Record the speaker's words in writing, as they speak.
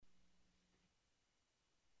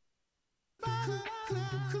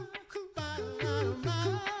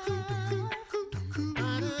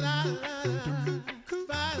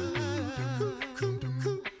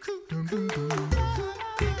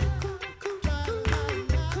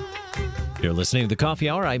You're listening to the Coffee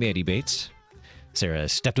Hour. I'm Andy Bates. Sarah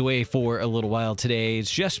stepped away for a little while today.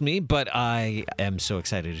 It's just me, but I am so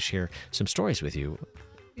excited to share some stories with you.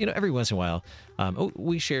 You know, every once in a while,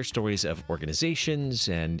 we share stories of organizations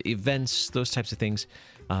and events, those types of things.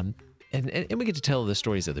 And we get to tell the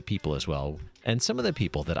stories of the people as well. And some of the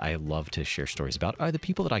people that I love to share stories about are the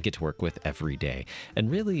people that I get to work with every day.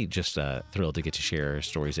 And really just thrilled to get to share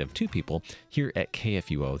stories of two people here at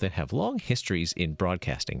KFUO that have long histories in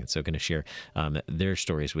broadcasting. And so going to share their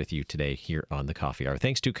stories with you today here on the Coffee Hour.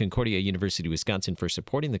 Thanks to Concordia University, Wisconsin for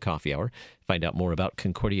supporting the Coffee Hour. Find out more about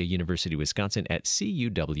Concordia University, Wisconsin at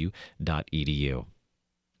cuw.edu.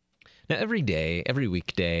 Now, every day, every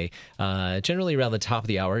weekday, generally around the top of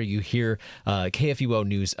the hour, you hear KFUO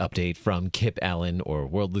News Update from Kip Allen, or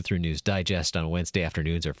World Lutheran News Digest on Wednesday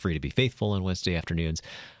afternoons, or Free to Be Faithful on Wednesday afternoons.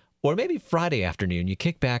 Or maybe Friday afternoon, you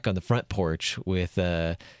kick back on the front porch with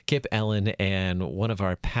Kip Allen and one of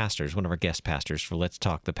our pastors, one of our guest pastors for Let's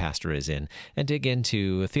Talk the Pastor Is In, and dig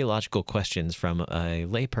into theological questions from a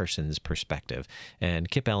layperson's perspective.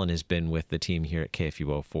 And Kip Allen has been with the team here at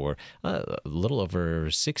KFUO for a little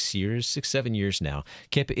over 7 years now.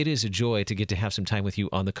 Kip, it is a joy to get to have some time with you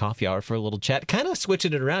on the Coffee Hour for a little chat, kind of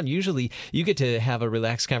switching it around. Usually you get to have a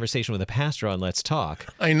relaxed conversation with a pastor on Let's Talk.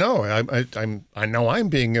 I know. I know I'm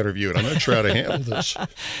being interviewed. I'm not sure how to handle this.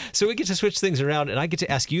 So we get to switch things around, and I get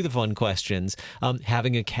to ask you the fun questions,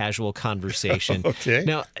 having a casual conversation. Okay.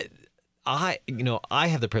 Now, I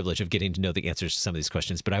have the privilege of getting to know the answers to some of these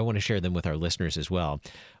questions, but I want to share them with our listeners as well.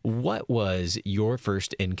 What was your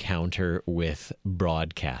first encounter with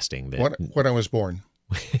broadcasting? When I was born.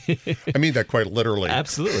 I mean that quite literally.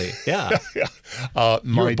 Absolutely, yeah.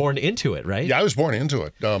 You were born into it, right? Yeah, I was born into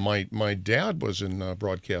it. My dad was in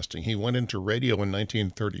broadcasting. He went into radio in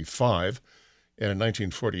 1935, and in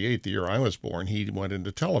 1948, the year I was born, he went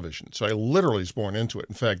into television. So I literally was born into it.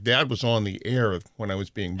 In fact, Dad was on the air when I was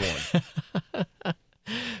being born.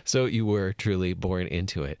 So you were truly born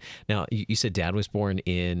into it. Now, you said Dad was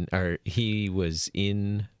he was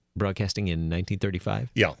in broadcasting in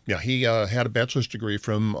 1935? Yeah. He had a bachelor's degree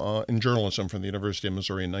in journalism from the University of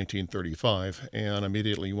Missouri in 1935, and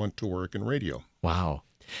immediately went to work in radio. Wow.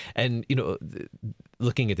 And,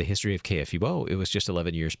 looking at the history of KFUO, it was just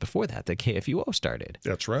 11 years before that KFUO started.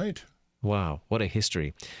 That's right. Wow. What a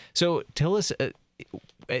history. So tell us,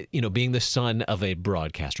 being the son of a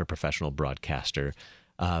broadcaster, professional broadcaster,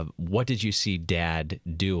 what did you see Dad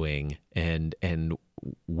doing, and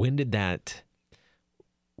when did that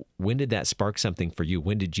spark something for you?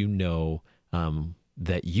 When did you know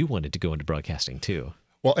that you wanted to go into broadcasting too?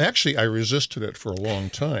 Well, actually, I resisted it for a long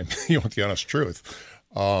time. You want the honest truth.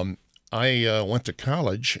 I went to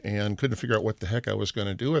college and couldn't figure out what the heck I was going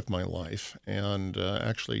to do with my life, and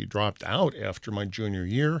actually dropped out after my junior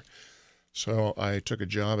year. So I took a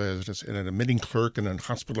job as an admitting clerk in a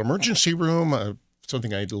hospital emergency room,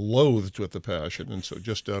 something I loathed with a passion. And so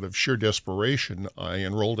just out of sheer desperation, I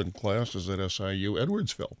enrolled in classes at SIU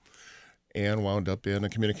Edwardsville and wound up in a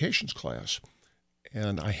communications class.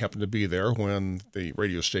 And I happened to be there when the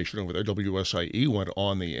radio station over there, WSIE, went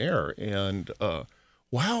on the air. And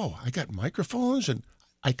wow, I got microphones and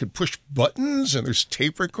I could push buttons and there's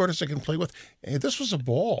tape recorders I can play with. And this was a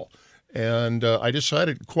ball. And I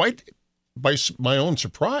decided, quite by my own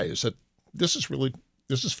surprise, that this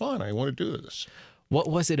is fun. I want to do this. What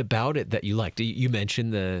was it about it that you liked? You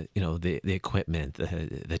mentioned the equipment,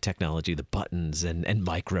 the technology, the buttons and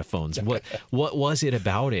microphones. What was it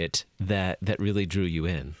about it that really drew you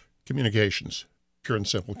in? Communications, pure and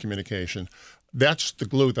simple communication. That's the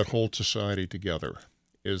glue that holds society together,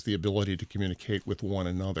 is the ability to communicate with one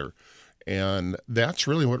another. And that's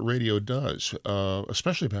really what radio does,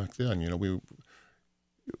 especially back then.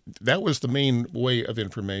 That was the main way of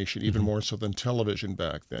information, even more so than television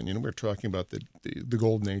back then. We were talking about the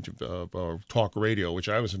golden age of talk radio, which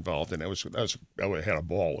I was involved in. I had a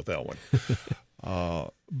ball with that one.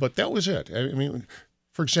 But that was it. I mean,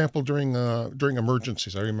 for example, during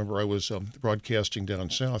emergencies, I remember I was broadcasting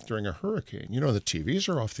down south during a hurricane. The TVs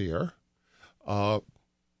are off the air.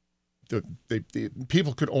 The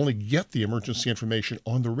people could only get the emergency information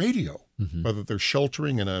on the radio, whether they're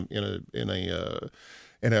sheltering in a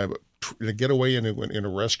getaway in a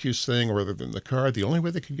rescue thing, or whether they're in the car. The only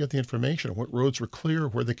way they could get the information on what roads were clear,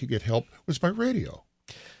 where they could get help, was by radio.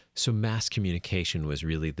 So mass communication was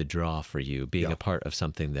really the draw for you, being a part of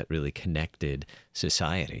something that really connected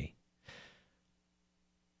society.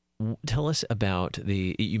 Tell us about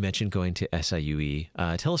you mentioned going to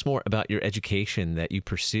SIUE. Tell us more about your education that you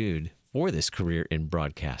pursued for this career in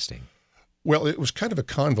broadcasting. Well, it was kind of a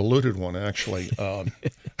convoluted one, actually.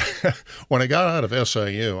 When I got out of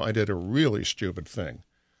SIU, I did a really stupid thing.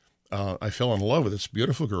 I fell in love with this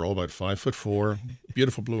beautiful girl, about 5'4",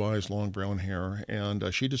 beautiful blue eyes, long brown hair,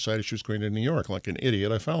 and she decided she was going to New York. Like an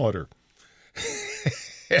idiot, I followed her.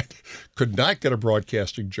 And could not get a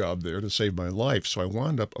broadcasting job there to save my life, so I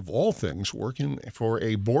wound up, of all things, working for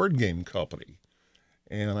a board game company.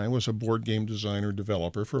 And I was a board game designer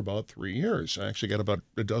developer for about 3 years. I actually got about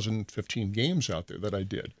 15 games out there that I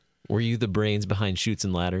did. Were you the brains behind Chutes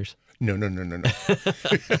and Ladders? No.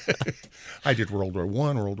 I did World War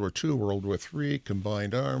I, World War II, World War III,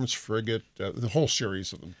 Combined Arms, Frigate, the whole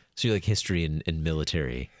series of them. So you like history and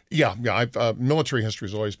military? Yeah. Military history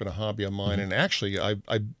has always been a hobby of mine. Mm-hmm. And actually,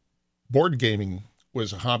 board gaming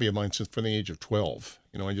was a hobby of mine since from the age of 12.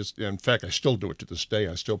 In fact, I still do it to this day.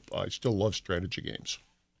 I still love strategy games.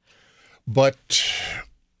 But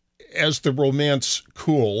as the romance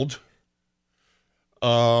cooled,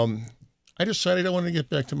 I decided I wanted to get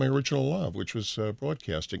back to my original love, which was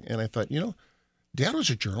broadcasting. And I thought, Dad was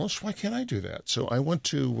a journalist. Why can't I do that? So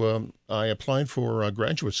I applied for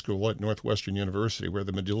graduate school at Northwestern University, where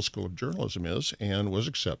the Medill School of Journalism is, and was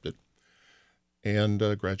accepted, and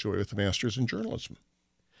graduated with a master's in journalism.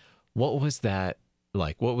 What was that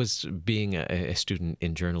like? What was being a student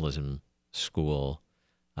in journalism school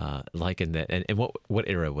like in that? And what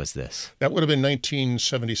era was this? That would have been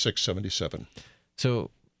 1976, 77. So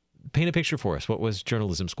paint a picture for us. What was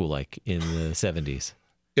journalism school like in the 70s?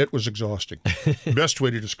 It was exhausting. Best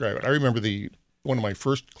way to describe it. I remember one of my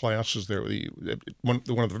first classes there, one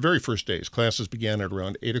of the very first days. Classes began at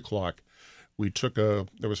around 8 o'clock. There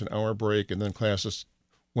was an hour break, and then classes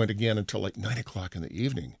went again until like 9 o'clock in the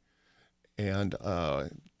evening. And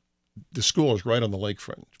the school is right on the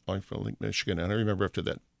lakefront, Lake Michigan. And I remember after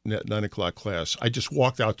that 9 o'clock class, I just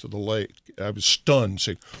walked out to the lake. I was stunned,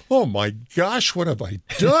 saying, "Oh my gosh, what have I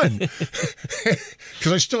done?"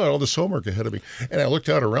 Because I still had all this homework ahead of me. And I looked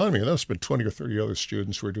out around me, and there must have been 20 or 30 other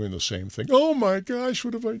students who were doing the same thing. Oh my gosh,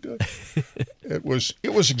 what have I done? It was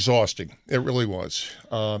exhausting. It really was.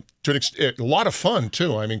 To an extent, a lot of fun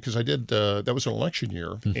too. I mean, because I did. That was an election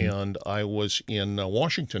year, and I was in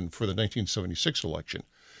Washington for the 1976 election,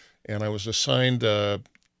 and I was assigned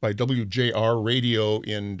by WJR Radio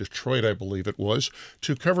in Detroit, I believe it was,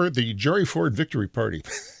 to cover the Jerry Ford Victory Party,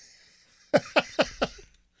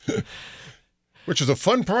 which is a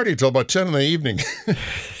fun party until about 10 in the evening.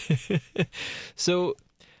 So,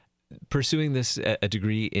 pursuing this a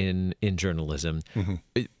degree in journalism,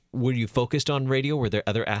 were you focused on radio? Were there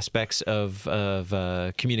other aspects of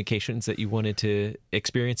communications that you wanted to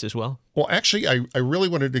experience as well? Well, actually, I really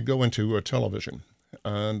wanted to go into television,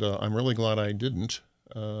 and I'm really glad I didn't.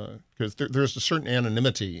 Because there's a certain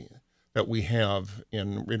anonymity that we have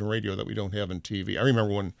in radio that we don't have in TV. I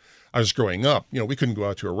remember when I was growing up, we couldn't go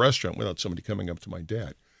out to a restaurant without somebody coming up to my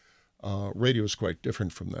dad. Radio is quite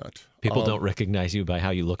different from that. People don't recognize you by how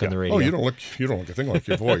you look on the radio. Oh, you don't look a thing like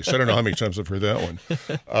your voice. I don't know how many times I've heard that one.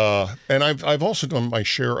 And I've also done my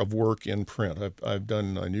share of work in print. I've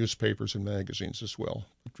done newspapers and magazines as well.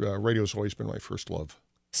 Radio's always been my first love.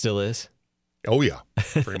 Still is? Oh yeah,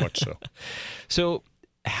 very much so. So,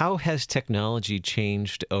 how has technology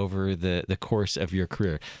changed over the course of your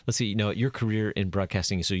career? Let's see, your career in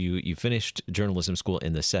broadcasting, so you finished journalism school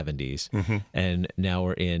in the 70s, and now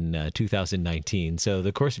we're in 2019. So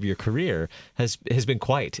the course of your career has been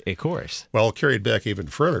quite a course. Well, carried back even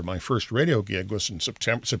further. My first radio gig was in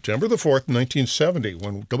September the 4th, 1970,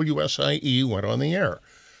 when WSIE went on the air.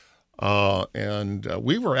 And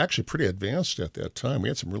we were actually pretty advanced at that time. We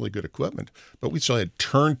had some really good equipment, but we still had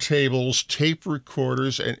turntables, tape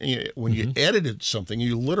recorders, and when you edited something,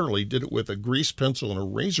 you literally did it with a grease pencil and a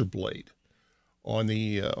razor blade on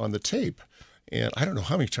the tape. And I don't know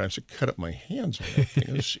how many times it cut up my hands on that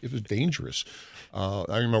thing. It was dangerous.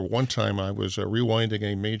 I remember one time I was rewinding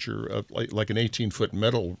a major, like an 18-foot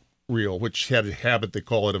metal reel, which had a habit, they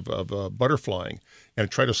call it, of butterflying, and I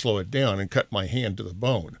tried to slow it down and cut my hand to the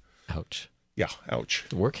bone. Ouch. Yeah, ouch.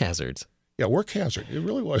 Work hazards. Yeah, work hazard. It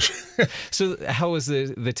really was. So how has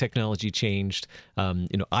the technology changed?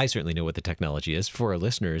 I certainly know what the technology is for our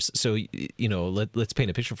listeners. So, let's paint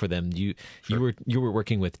a picture for them. You were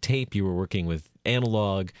working with tape. You were working with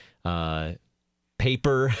analog,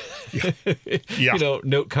 paper,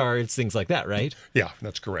 note cards, things like that, right? Yeah,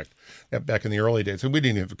 that's correct. Back in the early days. And we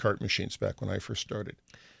didn't have cart machines back when I first started.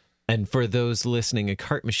 And for those listening, a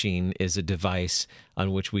cart machine is a device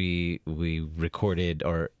on which we recorded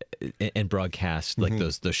and broadcast like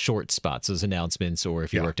those short spots, those announcements, or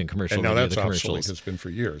if you worked in commercial and now radio, that's the commercials. obsolete. It's been for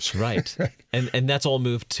years. Right. And that's all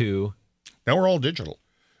moved to... Now we're all digital.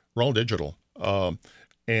 We're all digital.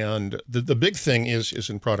 And the big thing is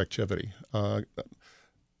in productivity.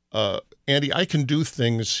 Andy, I can do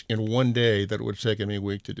things in one day that it would have taken me a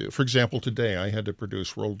week to do. For example, today I had to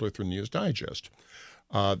produce World Lutheran News Digest.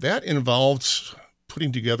 That involves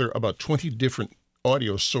putting together about 20 different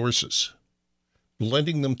audio sources,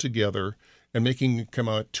 blending them together, and making it come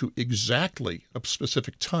out to exactly a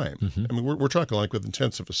specific time. Mm-hmm. I mean, we're talking like within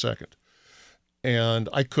tenths of a second. And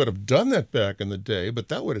I could have done that back in the day, but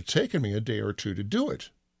that would have taken me a day or two to do it.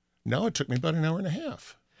 Now it took me about an hour and a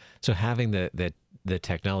half. So having the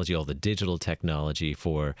technology, all the digital technology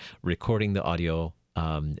for recording the audio,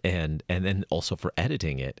 and then also for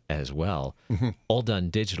editing it as well, all done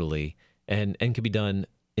digitally and can be done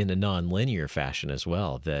in a non-linear fashion as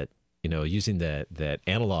well. That, you know, using that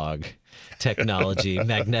analog technology,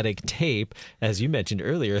 magnetic tape, as you mentioned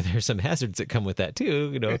earlier, there's some hazards that come with that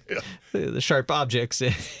too. You know, the sharp objects.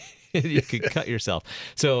 You could cut yourself.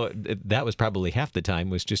 So that was probably half the time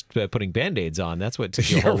was just putting Band-Aids on. That's what took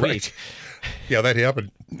you a whole week. Yeah, that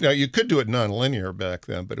happened. Now, you could do it non-linear back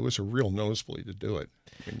then, but it was a real nosebleed to do it.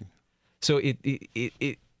 I mean, so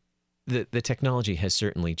the technology has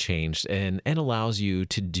certainly changed and allows you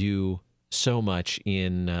to do so much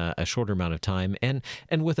in a shorter amount of time and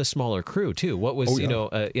with a smaller crew too. What was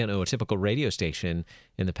a typical radio station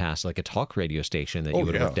in the past, like a talk radio station that you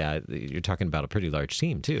would have looked at? You're talking about a pretty large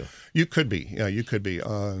team too. You could be, you could be.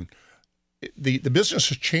 The business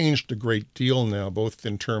has changed a great deal now, both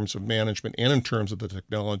in terms of management and in terms of the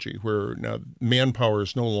technology, where now manpower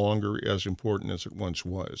is no longer as important as it once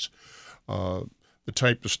was. The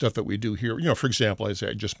type of stuff that we do here, you know, for example, as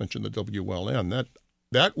I just mentioned, the WLN,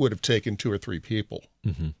 that would have taken 2 or 3 people,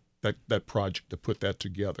 that project, to put that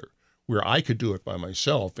together, where I could do it by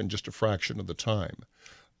myself in just a fraction of the time,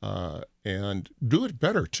 and do it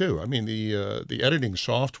better too. I mean, the editing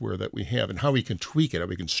software that we have and how we can tweak it, how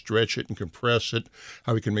we can stretch it and compress it,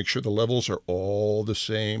 how we can make sure the levels are all the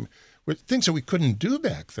same, with things that we couldn't do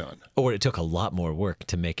back then. Or it took a lot more work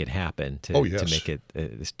to make it happen, to make it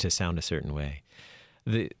to sound a certain way.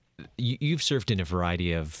 You've served in a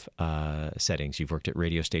variety of settings. You've worked at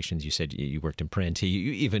radio stations. You said you worked in print.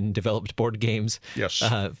 You even developed board games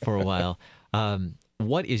for a while.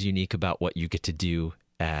 What is unique about what you get to do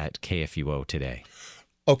at KFUO today?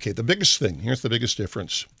 Okay, the biggest thing, here's the biggest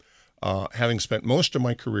difference. Having spent most of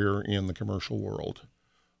my career in the commercial world,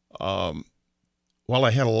 while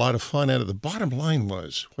I had a lot of fun at it, the bottom line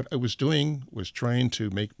was what I was doing was trying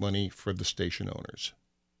to make money for the station owners.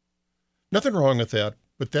 Nothing wrong with that.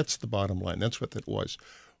 But that's the bottom line. That's what that was.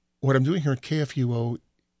 What I'm doing here at KFUO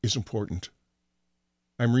is important.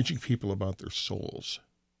 I'm reaching people about their souls.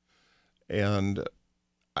 And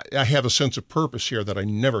I have a sense of purpose here that I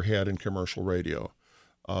never had in commercial radio.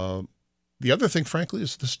 The other thing, frankly,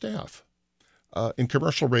 is the staff. In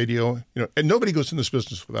commercial radio, you know, and nobody goes in this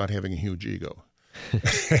business without having a huge ego.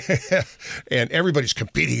 And everybody's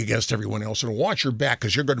competing against everyone else, and watch your back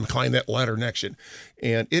because you're going to climb that ladder next.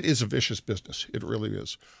 And it is a vicious business. It really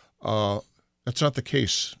is. That's not the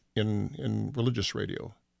case in religious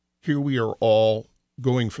radio. Here we are all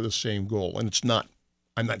going for the same goal, and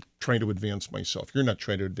I'm not trying to advance myself. You're not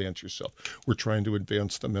trying to advance yourself. We're trying to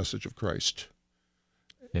advance the message of Christ.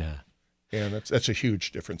 Yeah. And that's a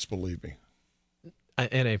huge difference, believe me.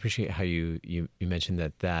 And I appreciate how you mentioned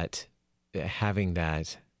that having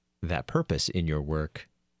that purpose in your work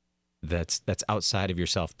that's outside of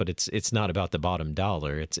yourself, but it's not about the bottom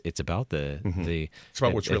dollar. It's about it's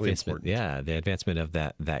about what's really important. Yeah, the advancement of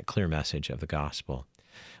that clear message of the gospel.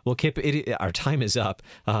 Well, Kip, our time is up,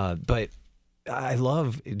 but I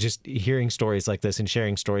love just hearing stories like this and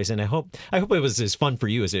sharing stories, and I hope it was as fun for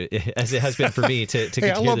you as it has been for me to get to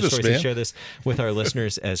hear the stories and share this with our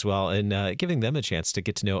listeners as well, and giving them a chance to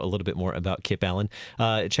get to know a little bit more about Kip Allen.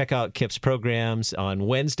 Check out Kip's programs on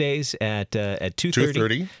Wednesdays at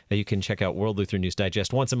 2:30. You can check out World Lutheran News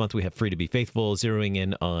Digest. Once a month, we have Free to Be Faithful, zeroing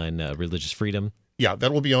in on religious freedom. Yeah,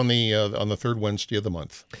 that will be on the third Wednesday of the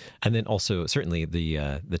month. And then also certainly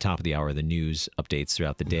the top of the hour, the news updates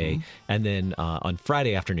throughout the day. And then on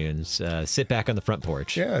Friday afternoons, sit back on the front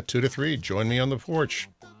porch. Yeah, 2 to 3. Join me on the porch.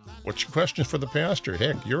 What's your question for the pastor?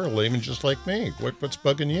 Heck, you're a layman just like me. What's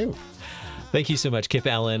bugging you? Thank you so much, Kip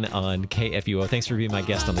Allen on KFUO. Thanks for being my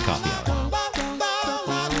guest on the Coffee Hour.